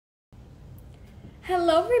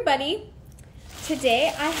Hello everybody!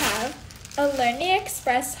 Today I have a Learning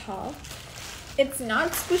Express haul. It's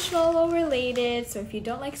not Squishmallow related, so if you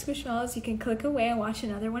don't like Squishmallows, you can click away and watch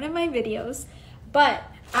another one of my videos. But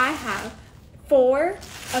I have 4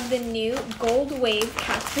 of the new Gold Wave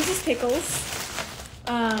cats. This is Pickles.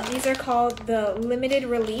 These are called the limited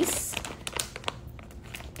release.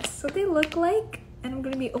 That's what they look like, and I'm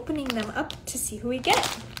going to be opening them up to see who we get.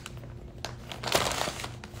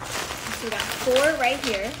 So we got 4 right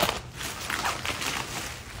here.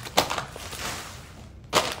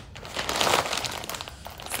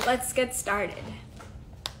 So let's get started.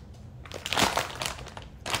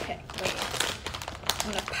 Okay, wait.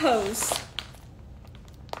 I'm gonna pose.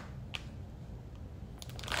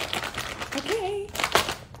 Okay.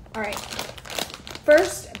 All right.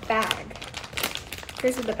 First bag.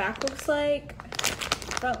 Here's what the back looks like.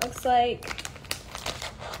 Front looks like.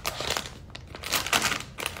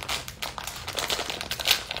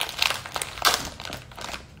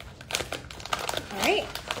 Alright.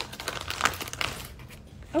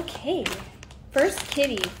 Okay. First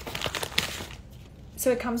kitty.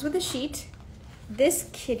 So it comes with a sheet. This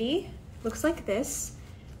kitty looks like this.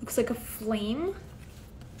 Looks like a flame.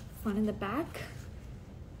 One in the back.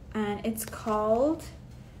 And it's called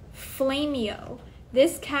Flameo.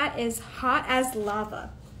 This cat is hot as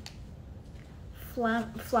lava.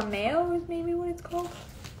 Flameo is maybe what it's called.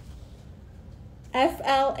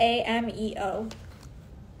 Flameo.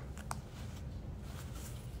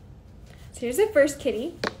 So here's the first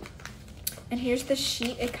kitty. And here's the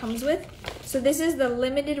sheet it comes with. So this is the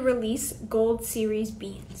limited release Gold Series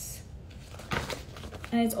beans.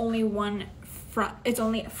 And it's only one front. It's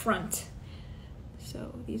only a front.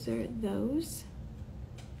 So these are those.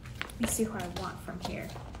 Let me see who I want from here.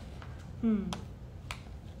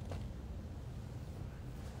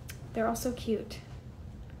 They're also cute.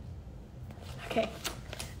 Okay.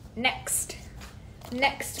 Next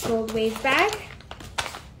Gold Wave bag.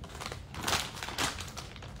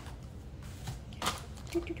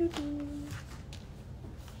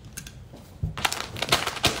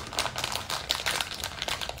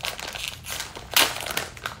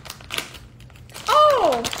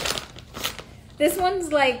 Oh! This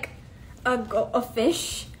one's like a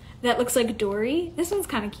fish that looks like Dory. This one's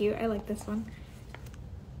kind of cute. I like this one.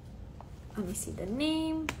 Let me see the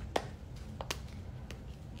name.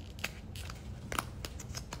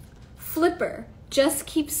 Flipper, just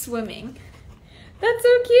keep swimming. That's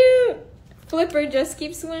so cute. Flipper, just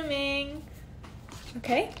keep swimming.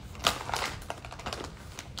 Okay.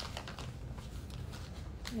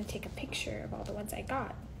 I'm gonna take a picture of all the ones I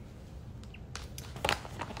got.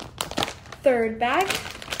 Third bag.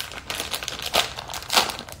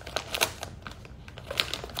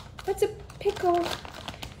 That's a pickle.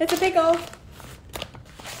 It's a pickle.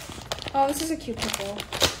 Oh, this is a cute pickle.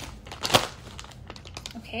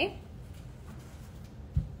 Okay.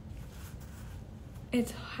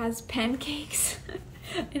 It has pancakes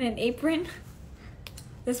and an apron.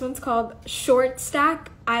 This one's called Short Stack.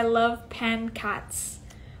 I love pan cats.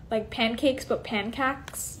 Like pancakes, but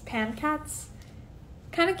pancats.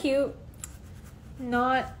 Kind of cute.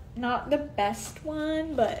 Not the best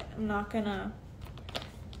one, but I'm not gonna,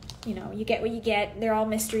 you know, you get what you get. They're all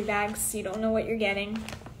mystery bags, so you don't know what you're getting.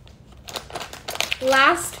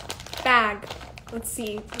 Last bag. Let's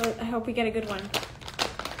see. I hope we get a good one.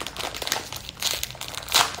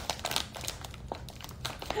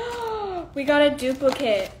 We got a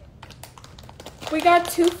duplicate. We got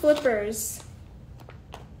 2 flippers.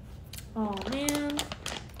 Oh man.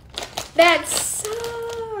 That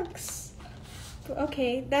sucks.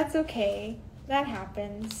 Okay, that's okay. That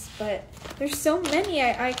happens. But there's so many.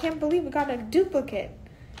 I can't believe we got a duplicate.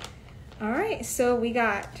 Alright, so we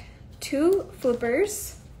got 2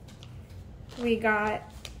 flippers. We got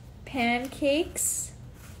pancakes.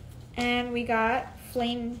 And we got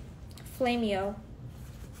Flameo.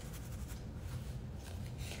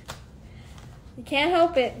 You can't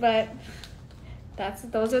help it, but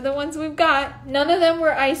those are the ones we've got. None of them were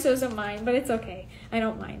ISOs of mine, but it's okay. I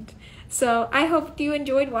don't mind. So I hope you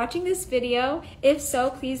enjoyed watching this video. If so,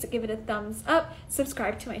 please give it a thumbs up.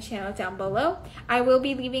 Subscribe to my channel down below. I will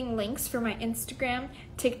be leaving links for my Instagram,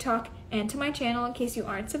 TikTok, and to my channel in case you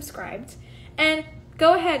aren't subscribed. And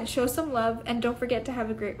go ahead, show some love, and don't forget to have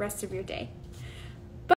a great rest of your day.